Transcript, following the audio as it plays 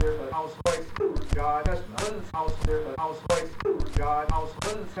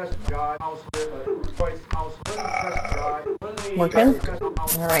Working?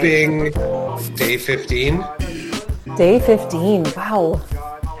 All right. Bing, day 15. Day 15. Wow.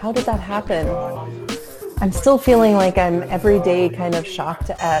 How did that happen? I'm still feeling like I'm every day kind of shocked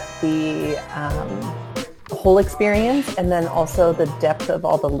at the whole experience, and then also the depth of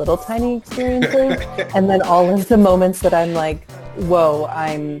all the little tiny experiences, and then all of the moments that I'm like, whoa,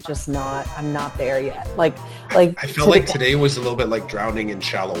 I'm not there yet. I felt like today was a little bit like drowning in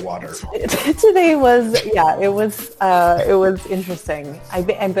shallow water. Today was, it was interesting. I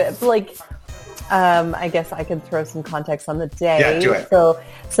guess I can throw some context on the day. Yeah, do it.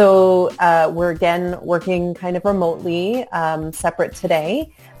 So we're again working kind of remotely, separate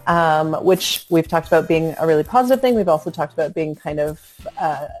today, which we've talked about being a really positive thing. We've also talked about being kind of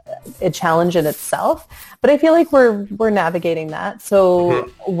a challenge in itself. But I feel like we're navigating that.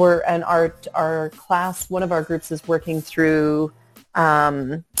 So our class, one of our groups is working through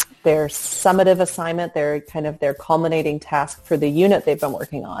their summative assignment, their culminating task for the unit they've been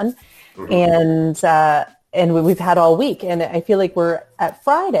working on. And we've had all week, and I feel like we're at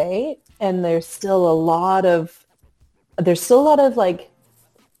Friday, and there's still a lot of like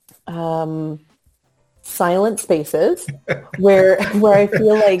silent spaces where I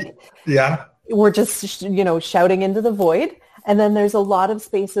feel like we're just shouting into the void, and then there's a lot of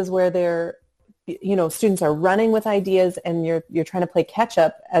spaces where students are running with ideas, and you're trying to play catch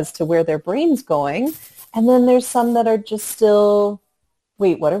up as to where their brain's going, and then there's some that are just still,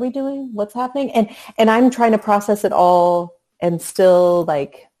 wait, what are we doing? What's happening? And I'm trying to process it all and still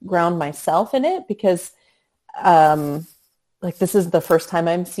like ground myself in it, because this is the first time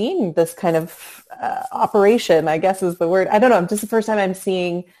I'm seeing this kind of operation, I guess is the word. I don't know. Just the first time I'm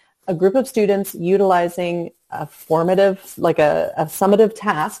seeing a group of students utilizing a formative, like a summative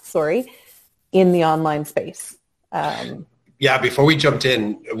task, in the online space. Before we jumped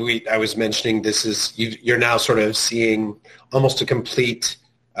in, I was mentioning you're now sort of seeing almost a complete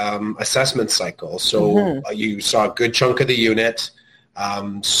assessment cycle. So you saw a good chunk of the unit,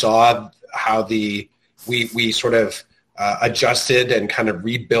 saw how we sort of adjusted and kind of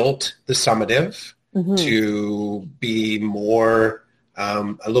rebuilt the summative to be more,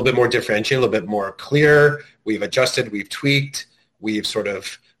 a little bit more differentiated, a little bit more clear. We've adjusted, we've tweaked, we've sort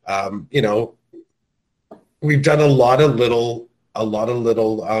of, we've done a lot of little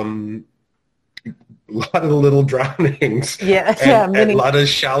drownings. And a lot of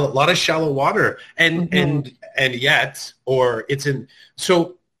shallow water. And yet, or it's in.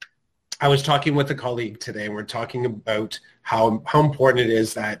 So I was talking with a colleague today, and we're talking about how important it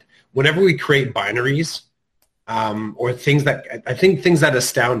is that whenever we create binaries, or things that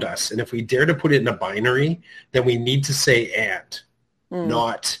astound us, and if we dare to put it in a binary, then we need to say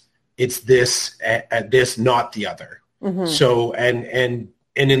not it's this, this, not the other. So, and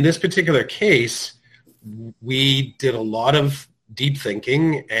in this particular case, we did a lot of deep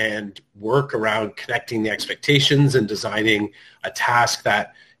thinking and work around connecting the expectations and designing a task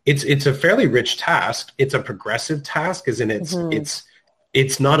that it's a fairly rich task. It's a progressive task, as in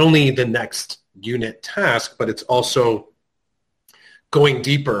it's not only the next unit task, but it's also going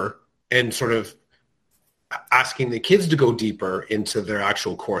deeper and sort of asking the kids to go deeper into their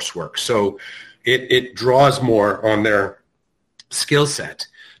actual coursework. So it draws more on their skill set.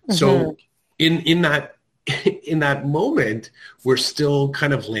 So in that moment, we're still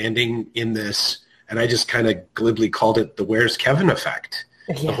kind of landing in this, and I just kind of glibly called it the Where's Kevin effect.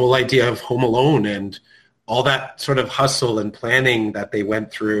 The whole idea of Home Alone and all that sort of hustle and planning that they went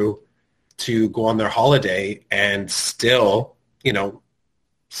through to go on their holiday, and still,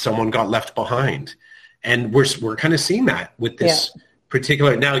 someone got left behind. And we're kind of seeing that with this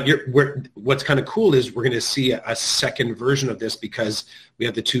particular. Now, what's kind of cool is we're going to see a second version of this, because we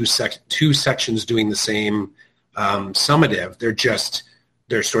have the two sections doing the same summative.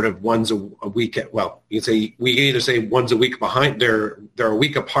 They're sort of one's a week. You can say we either say one's a week behind. They're a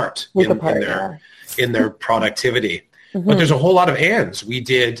week apart in their productivity. But there's a whole lot of ands. We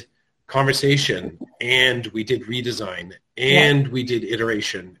did conversation, and we did redesign, and we did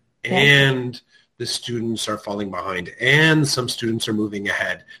iteration, and the students are falling behind, and some students are moving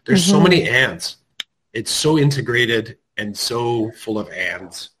ahead. There's so many ands. It's so integrated and so full of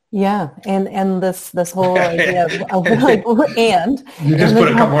ands. Yeah, and this whole idea of like, and you just put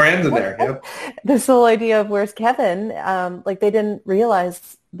a couple more ands in there. Yep. This whole idea of where's Kevin? Like they didn't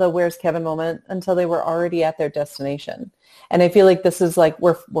realize the where's Kevin moment until they were already at their destination. And I feel like this is like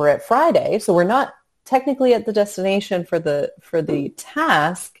we're at Friday, so we're not technically at the destination for the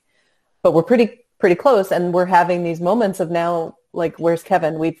task, but we're pretty close, and we're having these moments of now like, where's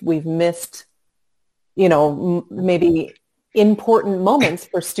Kevin? We've missed, maybe important moments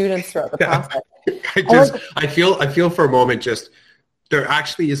for students throughout the process. I feel for a moment there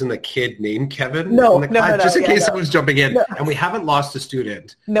actually isn't a kid named Kevin in the class, no, just in case someone's jumping in. No. And we haven't lost a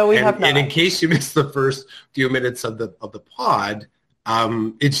student. No, we have not. And in case you missed the first few minutes of the pod,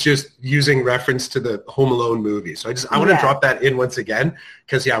 it's just using reference to the Home Alone movie. So I want to drop that in once again,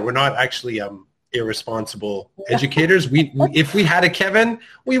 because we're not actually irresponsible educators. If we had a Kevin,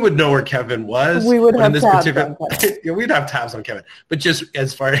 we would know where Kevin was. We would have tabs on Kevin. We'd have tabs on Kevin. But just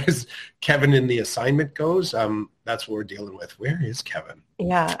as far as Kevin in the assignment goes, that's what we're dealing with. Where is Kevin?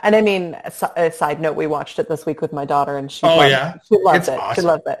 Yeah. And I mean, a side note, we watched it this week with my daughter, and she loved it. Awesome. She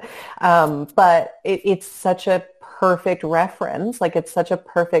loved it. But it's such a perfect reference. Like, it's such a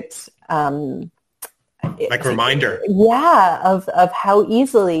perfect reminder. Yeah, of how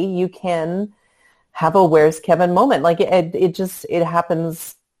easily you can have a "where's Kevin" moment. Like, it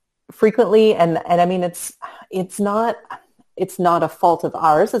happens frequently, and I mean, it's not a fault of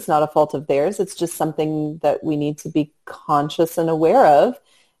ours. It's not a fault of theirs. It's just something that we need to be conscious and aware of,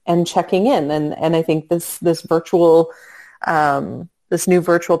 and checking in. And I think this virtual this new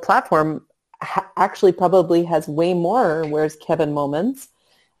virtual platform actually probably has way more "where's Kevin" moments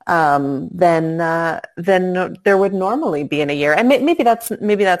than there would normally be in a year. And maybe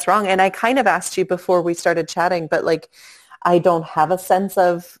that's wrong. And I kind of asked you before we started chatting, but like, I don't have a sense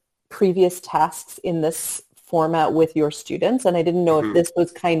of previous tasks in this format with your students, and I didn't know if this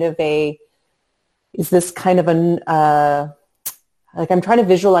was like, I'm trying to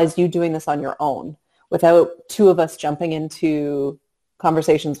visualize you doing this on your own without two of us jumping into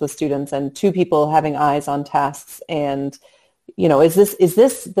conversations with students and two people having eyes on tasks. And is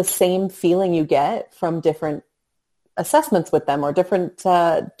this the same feeling you get from different assessments with them, or different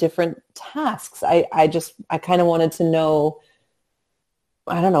tasks? I kind of wanted to know.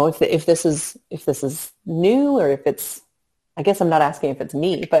 I don't know if this is new, or if it's. I guess I'm not asking if it's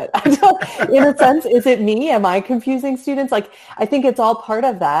me, but in a sense, is it me? Am I confusing students? Like, I think it's all part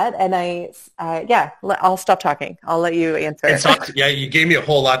of that. And I'll stop talking. I'll let you answer. You gave me a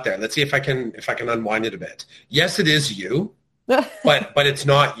whole lot there. Let's see if I can unwind it a bit. Yes, it is you. but it's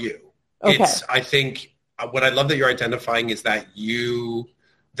not you. Okay. I think what I love that you're identifying is that your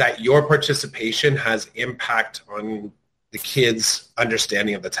participation has impact on the kids'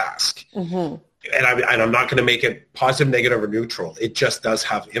 understanding of the task. Mm-hmm. And I'm not going to make it positive, negative, or neutral. It just does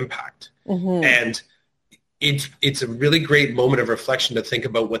have impact. Mm-hmm. And it's a really great moment of reflection to think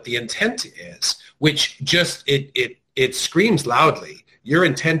about what the intent is, which just it screams loudly. Your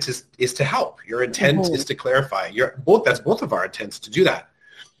intent is to help. Your intent is to clarify. That's both of our intents to do that.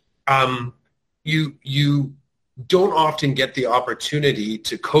 You don't often get the opportunity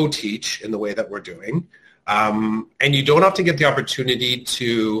to co-teach in the way that we're doing. And you don't often get the opportunity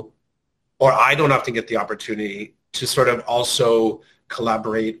or I don't often get the opportunity to sort of also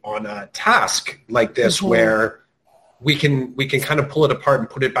collaborate on a task like this, where we can kind of pull it apart and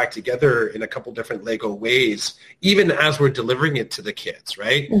put it back together in a couple different Lego ways, even as we're delivering it to the kids,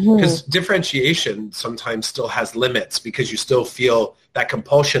 right? Because differentiation sometimes still has limits, because you still feel that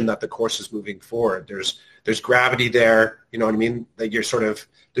compulsion that the course is moving forward. There's gravity there, you know what I mean? That you're sort of,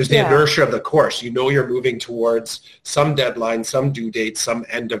 there's the inertia of the course. You know you're moving towards some deadline, some due date, some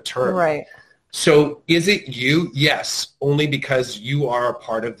end of term. Right. So is it you? Yes, only because you are a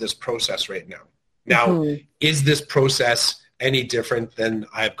part of this process right now. Now, is this process any different than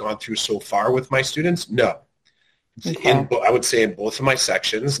I've gone through so far with my students? No. Okay. I would say in both of my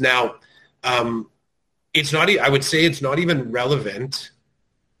sections. Now, it's not. I would say it's not even relevant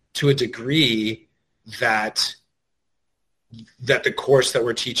to a degree that the course that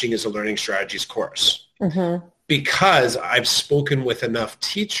we're teaching is a learning strategies course, because I've spoken with enough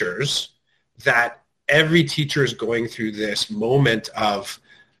teachers that every teacher is going through this moment of,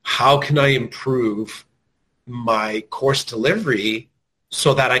 how can I improve my course delivery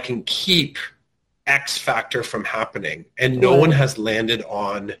so that I can keep X factor from happening? And no one has landed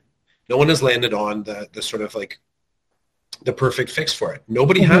on the sort of like the perfect fix for it.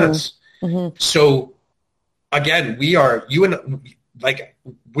 Nobody has. So again, as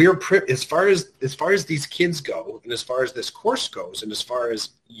far as these kids go, and as far as this course goes, and as far as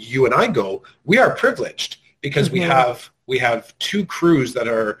you and I go, we are privileged, because we have two crews that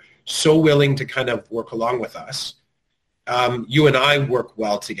are so willing to kind of work along with us. You and I work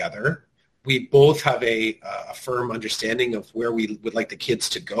well together. We both have a firm understanding of where we would like the kids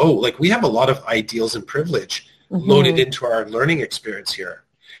to go. Like, we have a lot of ideals and privilege loaded into our learning experience here.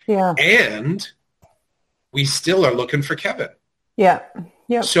 Yeah. And we still are looking for Kevin. Yeah.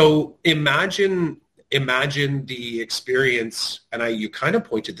 Yeah. So imagine imagine the experience, and you kind of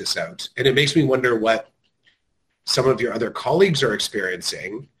pointed this out, and it makes me wonder what some of your other colleagues are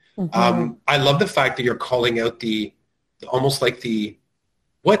experiencing. I love the fact that you're calling out almost like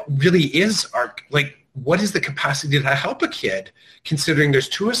what really is what is the capacity to help a kid, considering there's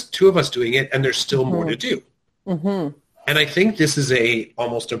two of us doing it and there's still more to do. And I think this is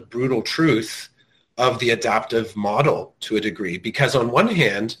almost a brutal truth of the adaptive model to a degree, because on one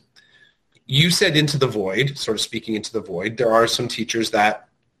hand, you said into the void, sort of speaking into the void, there are some teachers that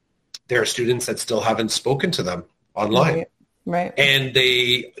there are students that still haven't spoken to them online. Right. And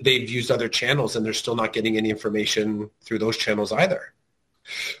they've used other channels and they're still not getting any information through those channels either.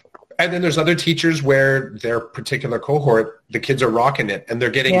 And then there's other teachers where their particular cohort, the kids are rocking it and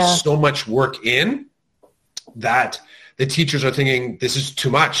they're getting so much work in that the teachers are thinking, this is too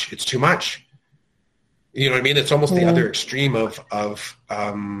much. It's too much. You know what I mean? It's almost the other extreme of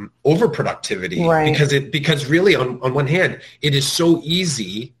overproductivity, right? Because really on one hand, it is so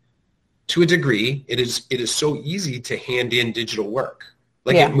easy to a degree. It is so easy to hand in digital work.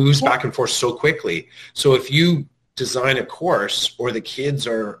 It moves back and forth so quickly. So if you design a course, or the kids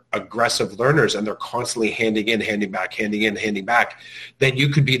are aggressive learners and they're constantly handing in, handing back, handing in, handing back, then you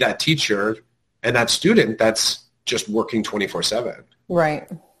could be that teacher and that student that's just working 24/7. Right.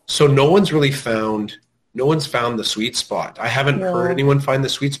 So no one's found the sweet spot. I haven't heard anyone find the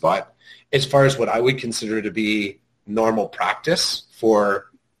sweet spot as far as what I would consider to be normal practice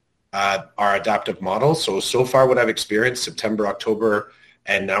for our adaptive model. So far what I've experienced, September, October,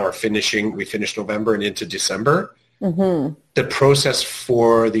 and now we finished November and into December. The process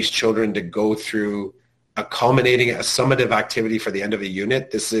for these children to go through a summative activity for the end of a unit,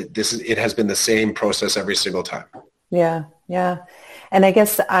 it has been the same process every single time. Yeah. And I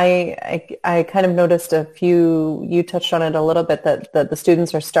guess I kind of noticed you touched on it a little bit, that the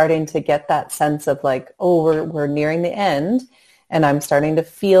students are starting to get that sense of we're nearing the end, and I'm starting to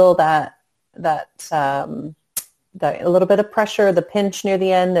feel that a little bit of pressure, the pinch near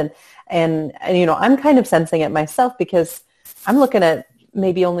the end, and I'm kind of sensing it myself, because I'm looking at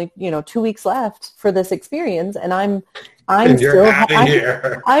maybe only 2 weeks left for this experience, and I'm still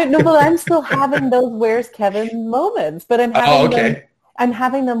I'm still having those "where's Kevin" moments, but I'm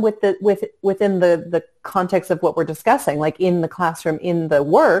having them within the context of what we're discussing, like in the classroom, in the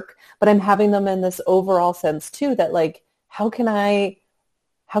work, but I'm having them in this overall sense too, that how can I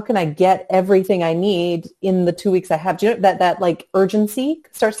get everything I need in the 2 weeks I have? Do you know that urgency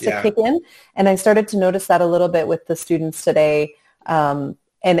starts to kick in? And I started to notice that a little bit with the students today. And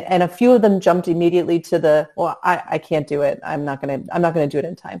a few of them jumped immediately to I can't do it. I'm not going to do it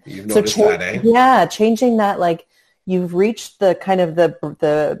in time. You've noticed that, eh? Yeah. Changing that, you've reached the kind of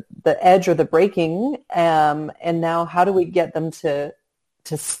the edge or the breaking. And now how do we get them to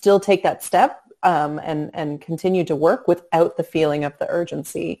still take that step? And continue to work without the feeling of the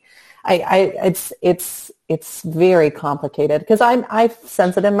urgency. It's very complicated, because I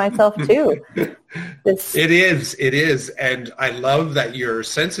sense it in myself too. It is, and I love that you're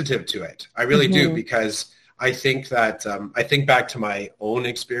sensitive to it. I really do, because I think that I think back to my own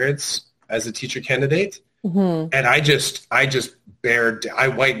experience as a teacher candidate, and I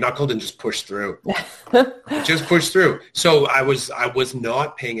white knuckled and just pushed through. So I was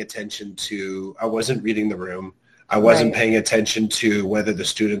not paying attention to, I wasn't reading the room. I wasn't paying attention to whether the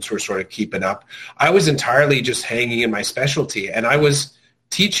students were sort of keeping up. I was entirely just hanging in my specialty, and I was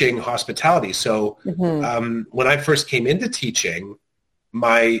teaching hospitality. So when I first came into teaching,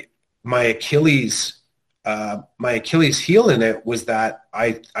 my Achilles heel in it was that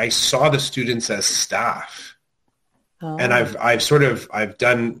I saw the students as staff. And I've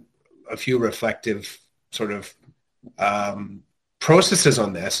done a few reflective sort of processes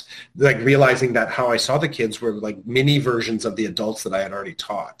on this, realizing that how I saw the kids were mini versions of the adults that I had already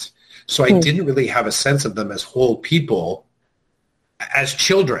taught. So I didn't really have a sense of them as whole people, as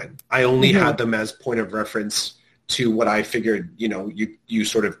children. I only had them as point of reference to what I figured, you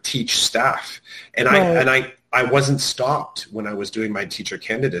sort of teach staff. And I wasn't stopped when I was doing my teacher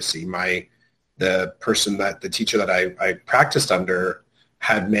candidacy. The teacher that I practiced under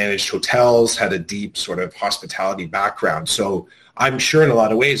had managed hotels, had a deep sort of hospitality background. So I'm sure in a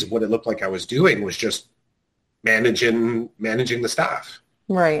lot of ways what it looked like I was doing was just managing the staff.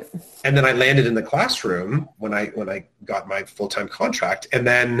 Right. And then I landed in the classroom when I got my full-time contract. And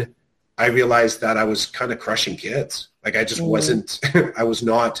then I realized that I was kind of crushing kids. I just wasn't, I was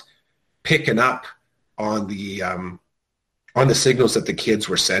not picking up on the signals that the kids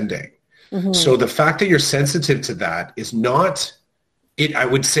were sending. So the fact that you're sensitive to that is not, I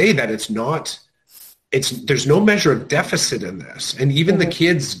would say that it's not there's no measure of deficit in this. And even the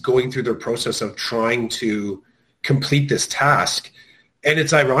kids going through their process of trying to complete this task, and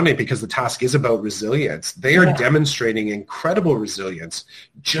it's ironic because the task is about resilience. They are demonstrating incredible resilience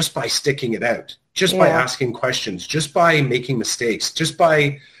just by sticking it out, just by asking questions, just by making mistakes, just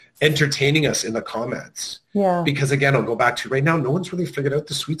by entertaining us in the comments. Yeah. Because again, I'll go back to right now, no one's really figured out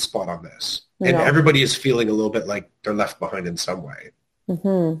the sweet spot on this. And everybody is feeling a little bit like they're left behind in some way.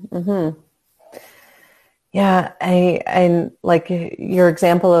 Yeah, I like your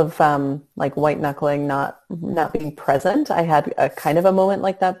example of like white knuckling, not being present. I had a kind of a moment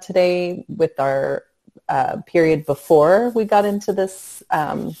like that today with our period before we got into this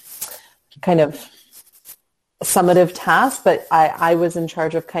kind of summative task, but I was in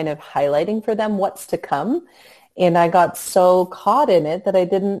charge of kind of highlighting for them what's to come. And I got so caught in it that I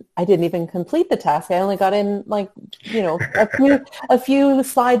didn't even complete the task. I only got in like, a few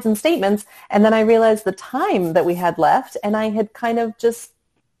slides and statements. And then I realized the time that we had left, and I had kind of just,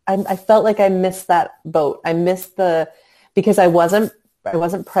 I felt like I missed that boat. I missed because I wasn't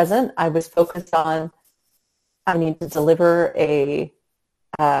present. I was focused on, I need to deliver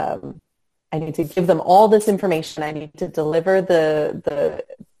I need to give them all this information. I need to deliver the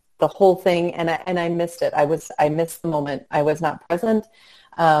whole thing, and I missed it. I missed the moment. I was not present.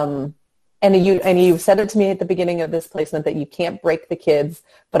 And you said it to me at the beginning of this placement that you can't break the kids,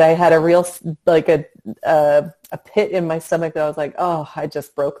 but I had a real like a pit in my stomach that I was like, oh, I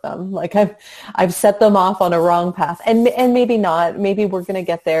just broke them. Like I've set them off on a wrong path, and maybe not. Maybe we're going to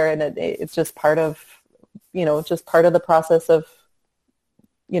get there, and it's just part of the process of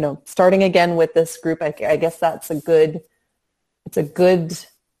starting again with this group. I guess that's a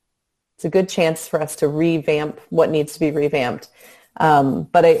good chance for us to revamp what needs to be revamped.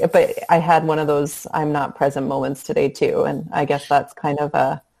 But I had one of those I'm not present moments today too. And I guess that's kind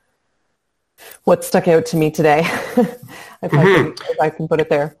of what stuck out to me today. if I can put it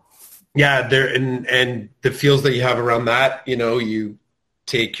there. Yeah. And the feels that you have around that, you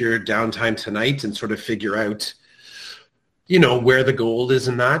take your downtime tonight and sort of figure out, where the gold is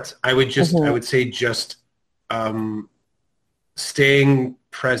in that. I would say staying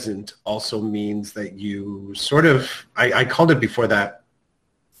present also means that you sort of, I called it before that,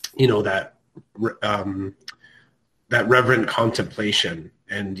 that reverent contemplation,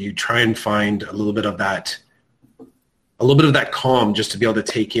 and you try and find a little bit of that calm just to be able to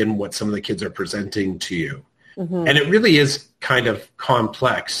take in what some of the kids are presenting to you. And it really is kind of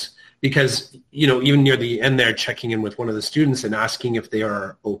complex because, even near the end there, checking in with one of the students and asking if they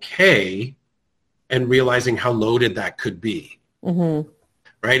are okay and realizing how loaded that could be.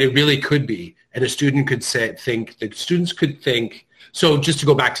 Right? It really could be. And a student could students could think, so just to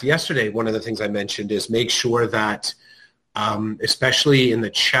go back to yesterday, one of the things I mentioned is make sure that, especially in the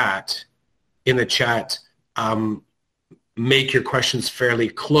chat, make your questions fairly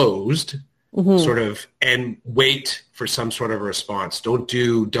closed, sort of, and wait for some sort of a response. Don't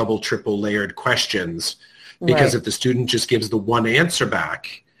do double, triple layered questions, because if the student just gives the one answer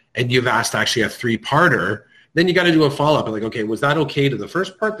back and you've asked actually a 3-parter, then you got to do a follow-up. Like, okay, was that okay to the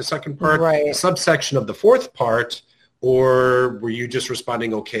first part, the second part, the subsection of the fourth part, or were you just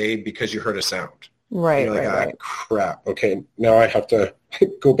responding okay because you heard a sound? Right. Crap. Okay, now I have to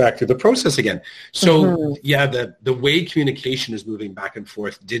go back through the process again. So, the way communication is moving back and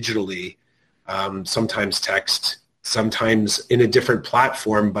forth digitally, sometimes text, sometimes in a different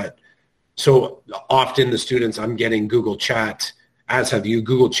platform, but so often the students, I'm getting Google Chat, as have you,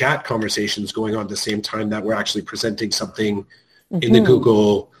 Google Chat conversations going on at the same time that we're actually presenting something in the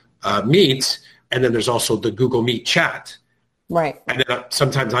Google Meet. And then there's also the Google Meet chat. Right. And then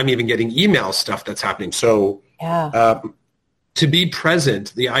sometimes I'm even getting email stuff that's happening. So to be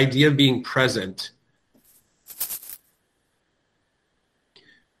present, the idea of being present,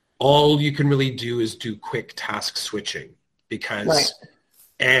 all you can really do is do quick task switching because,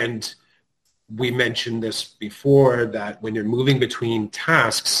 and we mentioned this before, that when you're moving between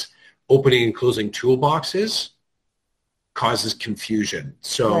tasks, opening and closing toolboxes causes confusion.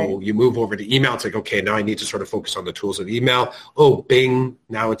 So you move over to email. It's like, okay, now I need to sort of focus on the tools of email. Oh, bing,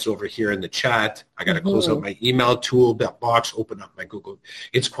 now it's over here in the chat. I got to close out my email tool box, open up my Google.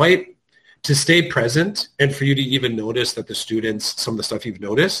 It's quite, to stay present and for you to even notice that the students, some of the stuff you've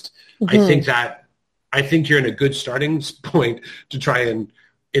noticed, I think you're in a good starting point to try and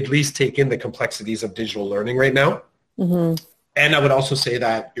at least take in the complexities of digital learning right now. And I would also say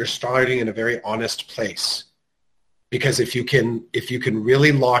that you're starting in a very honest place, because if you can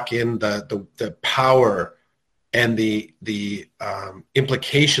really lock in the power and the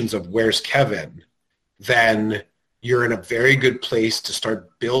implications of where's Kevin, then you're in a very good place to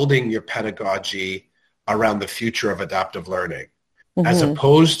start building your pedagogy around the future of adaptive learning, as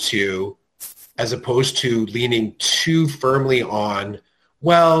opposed to leaning too firmly on,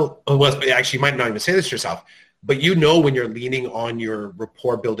 actually, you might not even say this yourself, but when you're leaning on your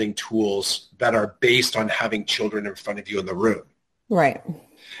rapport building tools that are based on having children in front of you in the room. Right.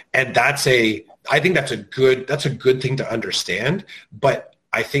 And I think that's a good thing to understand. But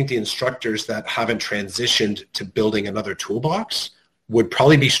I think the instructors that haven't transitioned to building another toolbox would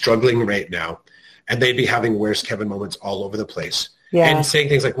probably be struggling right now. And they'd be having where's Kevin moments all over the place. Yeah. And saying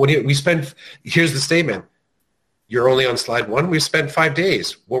things like, here's the statement. You're only on slide 1. We spent 5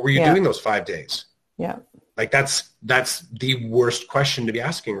 days. What were you doing those 5 days? Yeah. Like that's the worst question to be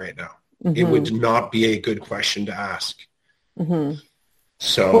asking right now. It would not be a good question to ask.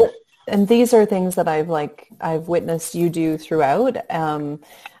 So, and these are things that I've witnessed you do throughout.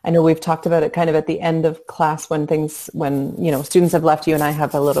 I know we've talked about it kind of at the end of class when students have left, you and I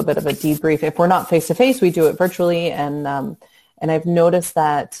have a little bit of a debrief. If we're not face to face, we do it virtually. And I've noticed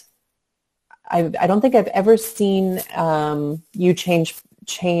that I don't think I've ever seen you change,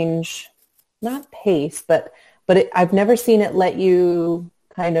 not pace, but I've never seen it let you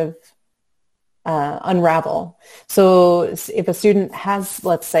kind of unravel. So if a student has,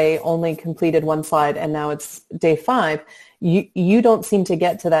 let's say, only completed one slide and now it's day 5, you don't seem to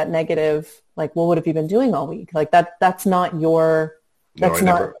get to that negative, like, well, what have you been doing all week? Like that's not your, that's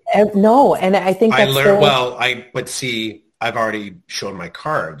no. And I think that's but see, I've already shown my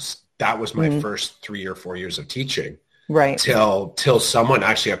cards. That was my first 3 or 4 years of teaching. Right. Till someone,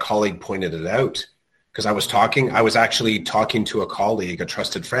 actually a colleague, pointed it out. Because I was actually talking to a colleague, a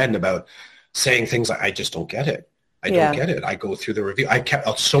trusted friend, about saying things like, I just don't get it. I don't get it. I go through the review. I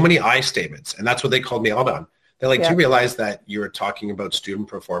kept so many I statements, and that's what they called me out on. They're like, do you realize that you were talking about student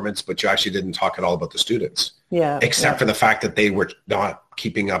performance, but you actually didn't talk at all about the students? Yeah. Except for the fact that they were not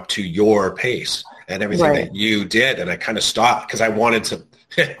keeping up to your pace and everything that you did. And I kind of stopped because I wanted to,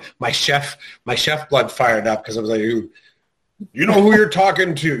 my chef blood fired up because I was like, you know who you're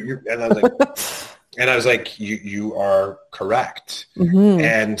talking to. And I was like, you are correct.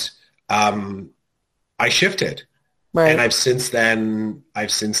 And I shifted. Right. And I've since then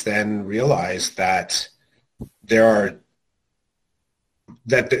realized that there's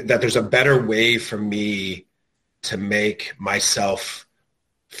a better way for me to make myself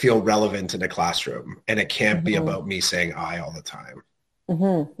feel relevant in a classroom, and it can't be about me saying I all the time.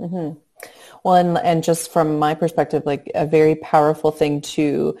 Well, and just from my perspective, like a very powerful thing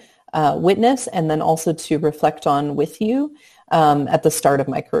to witness and then also to reflect on with you at the start of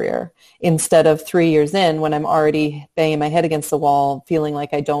my career, instead of 3 years in when I'm already banging my head against the wall, feeling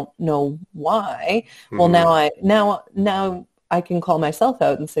like I don't know why. Well, now I can call myself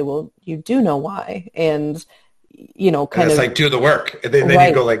out and say, well, you do know why. And, it's like, do the work. And then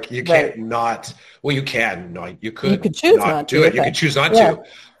you go like, you can't not, well, you can, no, you could choose not do it. You could choose not to,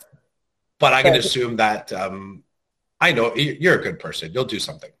 but I can assume that, I know you're a good person. You'll do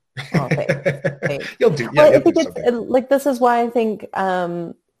something. Oh, thanks. You'll do. Yeah, well, I think it's like, this is why I think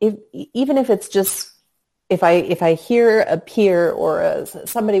even if it's just if I hear a peer or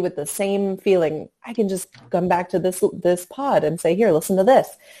somebody with the same feeling, I can just come back to this pod and say, here, listen to this,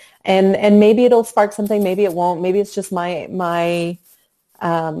 and maybe it'll spark something. Maybe it won't. Maybe it's just my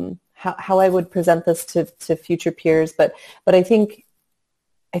how I would present this to future peers. But I think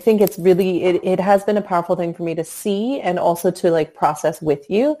it's really, it has been a powerful thing for me to see and also to like process with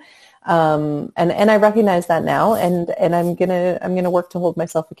you. And I recognize that now, and I'm gonna work to hold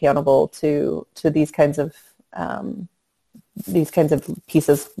myself accountable to these kinds of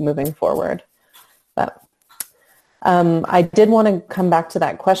pieces moving forward. But I did want to come back to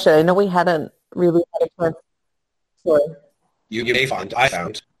that question. I know we hadn't really had a chance. Sorry. You may find I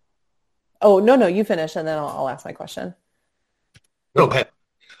found. Oh no, you finish, and then I'll ask my question. No, go ahead.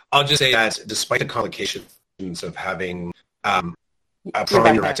 I'll just say that despite the complications of having a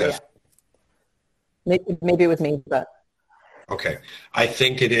prior directive. Yeah. Maybe it was me, but. Okay. I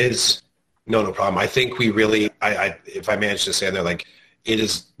think it is, no problem. I think we really, if I manage to say there, like, it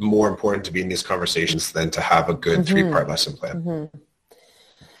is more important to be in these conversations than to have a good 3-part lesson plan.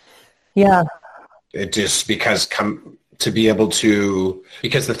 Yeah. It just because to be able to,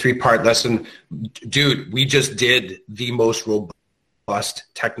 because the 3-part lesson, dude, we just did the most robust,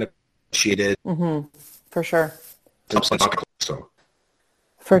 technical, for sure. So.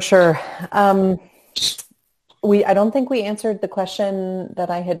 For sure. I don't think we answered the question that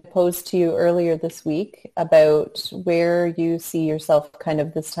I had posed to you earlier this week about where you see yourself kind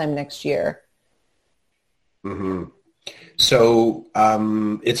of this time next year. So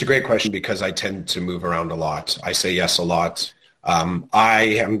it's a great question because I tend to move around a lot. I say yes a lot. I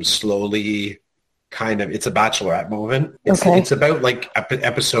am slowly it's a Bachelorette moment. It's about like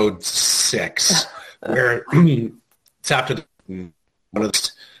episode 6 where it's after one of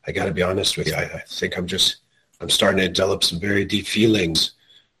the, I got to be honest with you. I think I'm starting to develop some very deep feelings.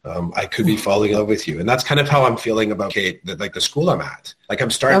 I could be falling in love with you. And that's kind of how I'm feeling about Kate, like the school I'm at. Like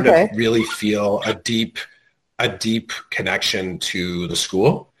I'm starting to really feel a deep connection to the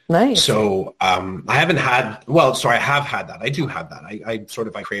school. Nice. So I haven't had, I have had that. I do have that.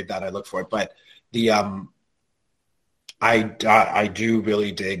 I crave that. I look for it. But I do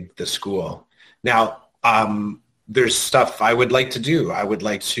really dig the school. Now, there's stuff I would like to do. I would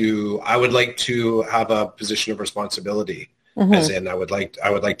like to have a position of responsibility. Mm-hmm. As in, I would like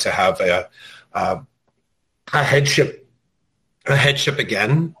to have a headship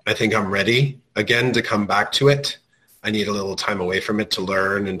again. I think I'm ready again to come back to it. I need a little time away from it to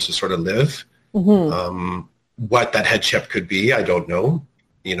learn and to sort of live. Mm-hmm. What that headship could be, I don't know.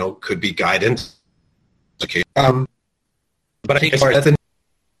 Could be guidance. Okay. But I think as far as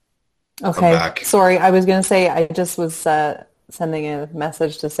okay. Sorry, I was going to say I just was sending a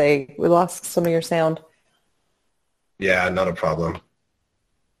message to say we lost some of your sound. Yeah, not a problem.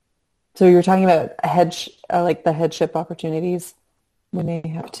 So you're talking about like the headship opportunities. We may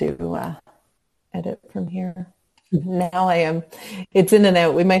have to edit from here. Now I am. It's in and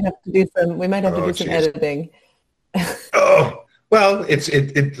out. We might have to do some. Some editing. Oh well,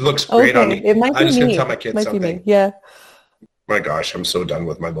 it looks great on me. It might be I'm just me. gonna tell my kids might something. Be me. Yeah. My gosh, I'm so done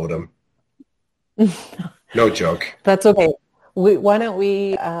with my modem. No joke. That's okay. Why don't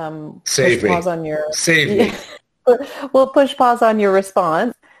we save me? Pause on your save me. We'll push pause on your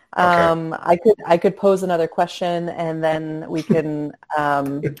response. Okay. I could pose another question, and then we can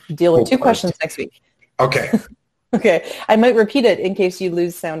deal with 2 questions next week. Okay. Okay. I might repeat it in case you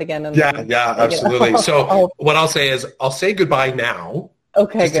lose sound again. And yeah, absolutely. So what I'll say is I'll say goodbye now.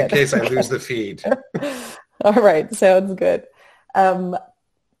 Okay, just in case I lose the feed. All right. Sounds good.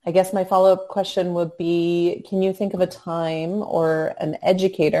 I guess my follow-up question would be, can you think of a time or an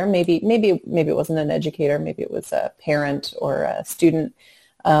educator, maybe it wasn't an educator, maybe it was a parent or a student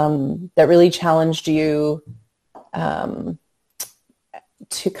that really challenged you to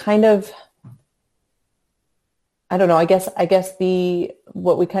kind of, I don't know, I guess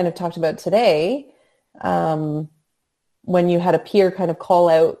what we kind of talked about today, when you had a peer kind of call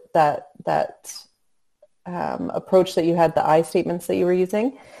out that approach that you had, the I statements that you were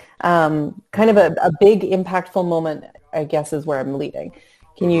using, kind of a big impactful moment, I guess, is where I'm leading.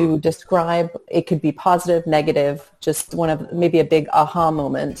 Can you describe, it could be positive, negative, just maybe a big aha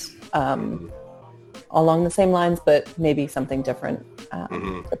moment along the same lines, but maybe something different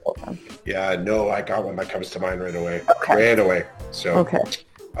to pull from? Yeah, no, I got one that comes to mind right away. Okay. Right away. So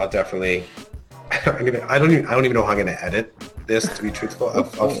I'll definitely, I don't even know how I'm going to edit this, to be truthful.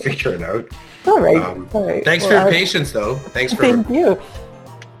 I'll figure it out. All right. Thanks for your patience, though. Thank you.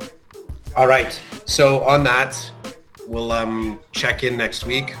 All right. So on that, we'll check in next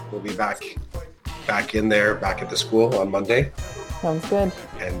week. We'll be back in there, back at the school on Monday. Sounds good.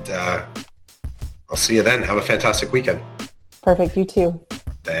 And I'll see you then. Have a fantastic weekend. Perfect. You too.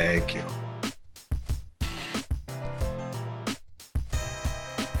 Thank you.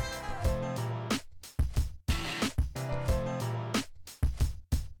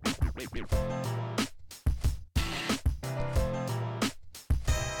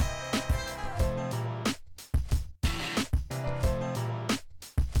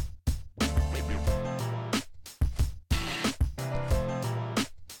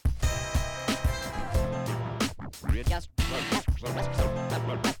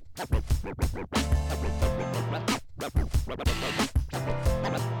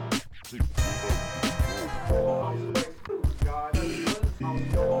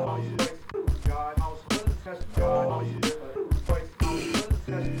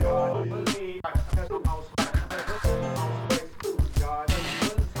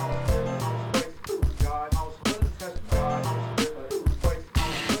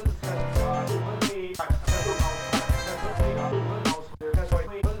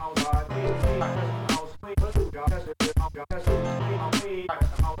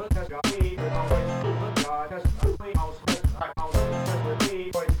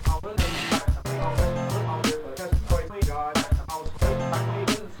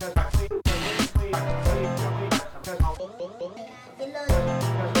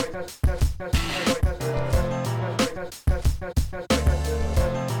 Test.